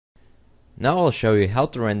Now I'll show you how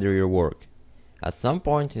to render your work. At some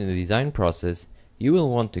point in the design process, you will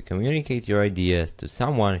want to communicate your ideas to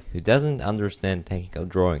someone who doesn't understand technical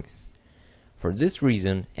drawings. For this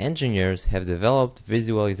reason, engineers have developed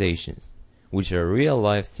visualizations, which are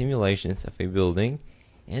real-life simulations of a building,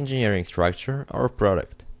 engineering structure, or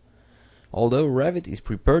product. Although Revit is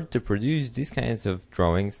prepared to produce these kinds of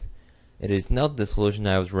drawings, it is not the solution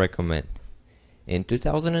I would recommend. In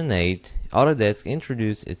 2008, Autodesk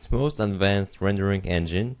introduced its most advanced rendering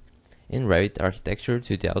engine in Revit Architecture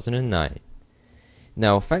 2009.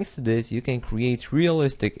 Now, thanks to this, you can create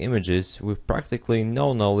realistic images with practically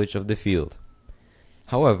no knowledge of the field.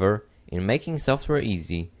 However, in making software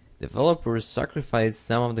easy, developers sacrifice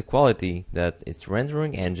some of the quality that its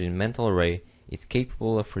rendering engine Mental Ray is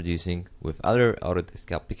capable of producing with other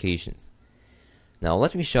Autodesk applications. Now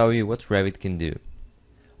let me show you what Revit can do.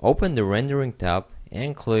 Open the Rendering tab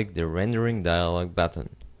and click the Rendering dialog button.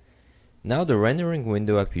 Now the rendering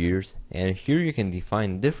window appears, and here you can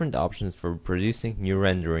define different options for producing new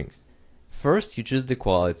renderings. First, you choose the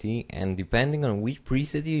quality, and depending on which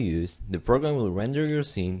preset you use, the program will render your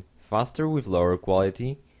scene faster with lower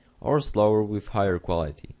quality or slower with higher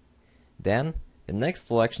quality. Then, the next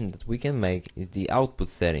selection that we can make is the output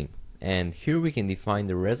setting, and here we can define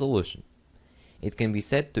the resolution. It can be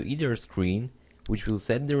set to either screen, which will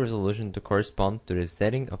set the resolution to correspond to the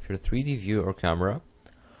setting of your 3D view or camera,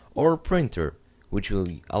 or printer, which will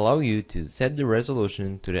allow you to set the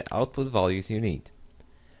resolution to the output values you need.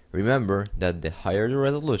 Remember that the higher the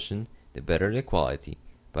resolution, the better the quality,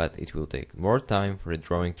 but it will take more time for the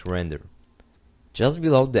drawing to render. Just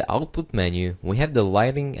below the output menu, we have the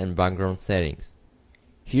lighting and background settings.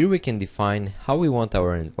 Here we can define how we want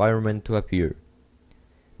our environment to appear.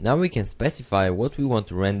 Now we can specify what we want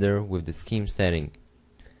to render with the scheme setting.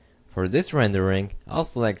 For this rendering, I'll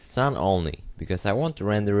select sun only, because I want to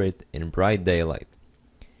render it in bright daylight.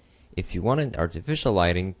 If you wanted artificial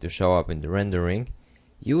lighting to show up in the rendering,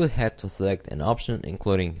 you would have to select an option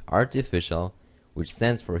including artificial, which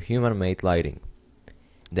stands for human-made lighting.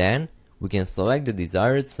 Then, we can select the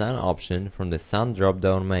desired sun option from the sun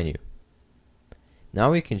drop-down menu.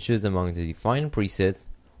 Now you can choose among the defined presets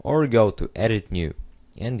or go to Edit New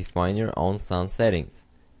and define your own sun settings.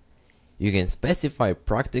 You can specify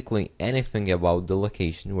practically anything about the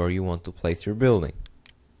location where you want to place your building.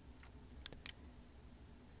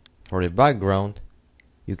 For the background,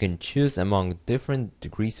 you can choose among different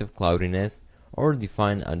degrees of cloudiness or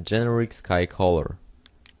define a generic sky color.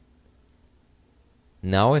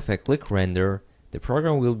 Now if I click Render, the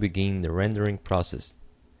program will begin the rendering process.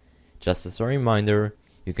 Just as a reminder,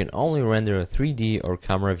 you can only render 3D or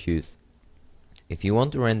camera views. If you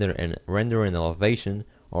want to render an elevation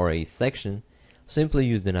or a section, simply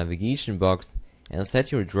use the navigation box and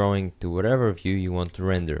set your drawing to whatever view you want to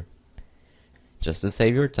render. Just to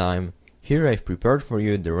save your time, here I've prepared for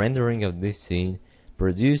you the rendering of this scene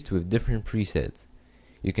produced with different presets.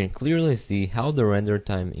 You can clearly see how the render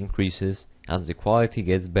time increases as the quality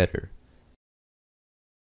gets better.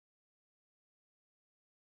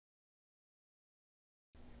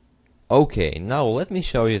 Okay, now let me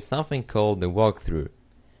show you something called the walkthrough.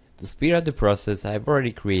 To speed up the process, I've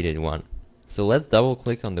already created one. So let's double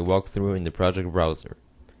click on the walkthrough in the project browser.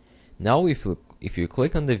 Now if you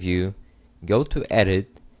click on the view, go to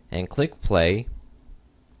Edit and click Play,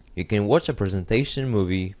 you can watch a presentation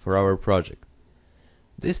movie for our project.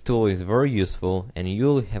 This tool is very useful and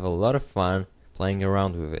you'll have a lot of fun playing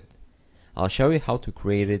around with it. I'll show you how to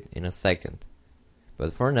create it in a second.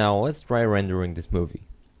 But for now, let's try rendering this movie.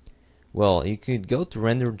 Well, you could go to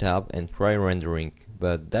Render tab and try rendering,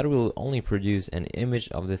 but that will only produce an image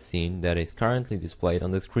of the scene that is currently displayed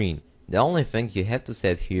on the screen. The only thing you have to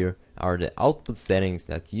set here are the output settings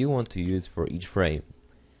that you want to use for each frame.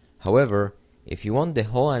 However, if you want the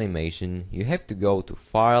whole animation, you have to go to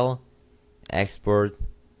File, Export,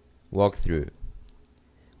 Walkthrough.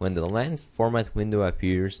 When the length format window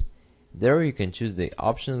appears, there you can choose the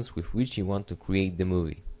options with which you want to create the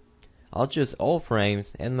movie. I'll choose all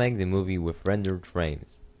frames and make the movie with rendered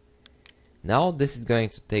frames. Now this is going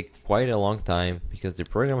to take quite a long time because the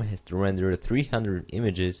program has to render 300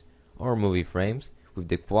 images or movie frames with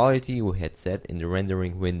the quality we had set in the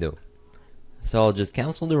rendering window. So I'll just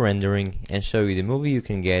cancel the rendering and show you the movie you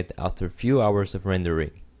can get after a few hours of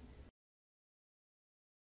rendering.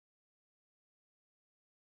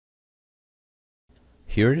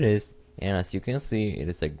 Here it is, and as you can see, it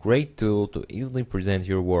is a great tool to easily present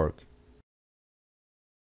your work.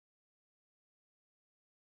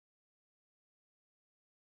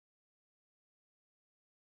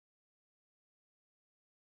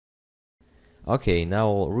 Okay,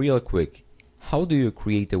 now real quick, how do you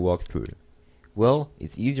create a walkthrough? Well,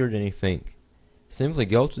 it's easier than you think. Simply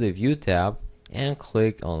go to the View tab and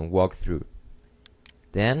click on Walkthrough.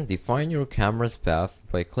 Then define your camera's path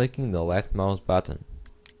by clicking the left mouse button.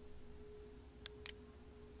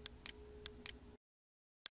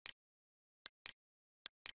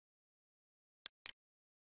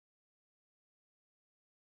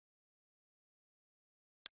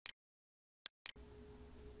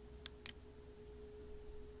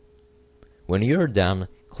 When you're done,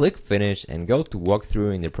 click Finish and go to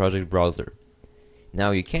Walkthrough in the project browser.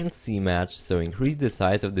 Now you can't see much, so increase the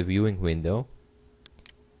size of the viewing window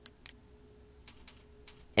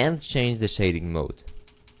and change the shading mode.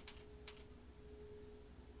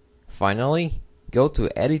 Finally, go to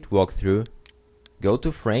Edit Walkthrough, go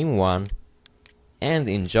to Frame 1, and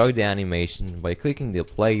enjoy the animation by clicking the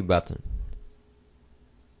Play button.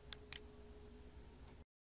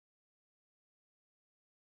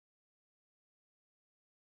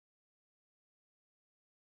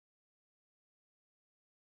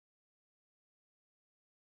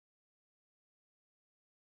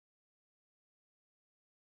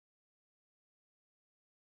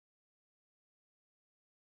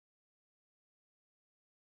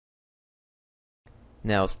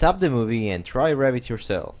 Now stop the movie and try Revit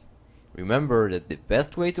yourself. Remember that the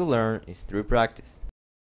best way to learn is through practice.